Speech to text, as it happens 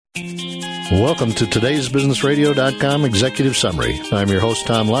Welcome to today's BusinessRadio.com Executive Summary. I'm your host,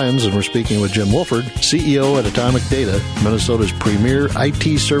 Tom Lyons, and we're speaking with Jim Wolford, CEO at Atomic Data, Minnesota's premier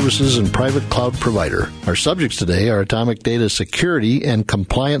IT services and private cloud provider. Our subjects today are Atomic Data security and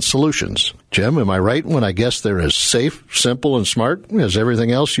compliance solutions. Jim, am I right when I guess they're as safe, simple, and smart as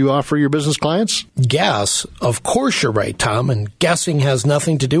everything else you offer your business clients? Yes, of course you're right, Tom, and guessing has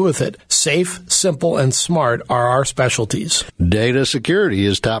nothing to do with it. Safe, simple, and smart are our specialties. Data security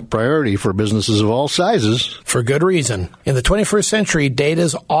is top priority for businesses of all sizes. For good reason. In the 21st century, data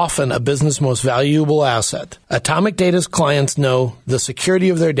is often a business' most valuable asset. Atomic Data's clients know the security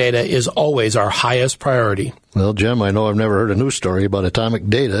of their data is always our highest priority. Well, Jim, I know I've never heard a news story about Atomic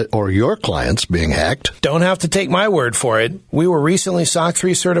Data or your clients being hacked. Don't have to take my word for it. We were recently SOC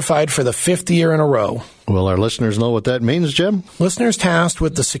 3 certified for the 5th year in a row. Will our listeners know what that means, Jim? Listeners tasked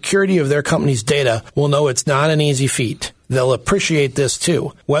with the security of their company's data will know it's not an easy feat. They'll appreciate this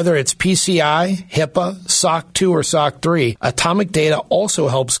too. Whether it's PCI, HIPAA, SOC 2, or SOC 3, Atomic Data also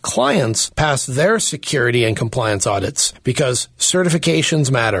helps clients pass their security and compliance audits because certifications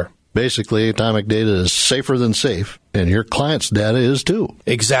matter. Basically, Atomic Data is safer than safe, and your client's data is too.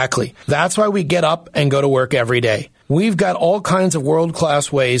 Exactly. That's why we get up and go to work every day. We've got all kinds of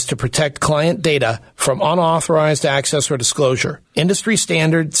world-class ways to protect client data from unauthorized access or disclosure. Industry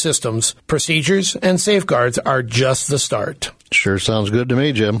standard systems, procedures, and safeguards are just the start. Sure sounds good to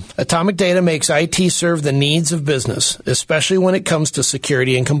me, Jim. Atomic Data makes IT serve the needs of business, especially when it comes to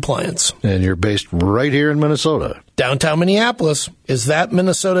security and compliance. And you're based right here in Minnesota. Downtown Minneapolis. Is that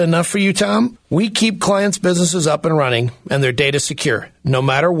Minnesota enough for you, Tom? We keep clients' businesses up and running and their data secure, no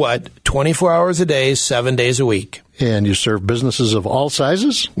matter what, 24 hours a day, 7 days a week. And you serve businesses of all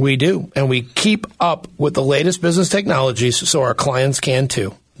sizes? We do, and we keep up with the latest business technologies so our clients can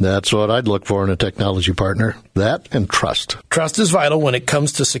too. That's what I'd look for in a technology partner. That and trust. Trust is vital when it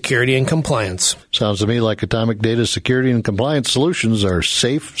comes to security and compliance. Sounds to me like Atomic Data security and compliance solutions are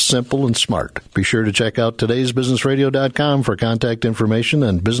safe, simple, and smart. Be sure to check out todaysbusinessradio.com for contact information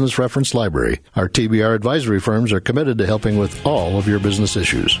and business reference library. Our TBR advisory firms are committed to helping with all of your business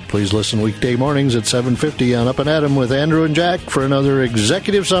issues. Please listen weekday mornings at 7:50 on Up and Adam with Andrew and Jack for another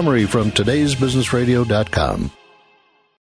executive summary from todaysbusinessradio.com.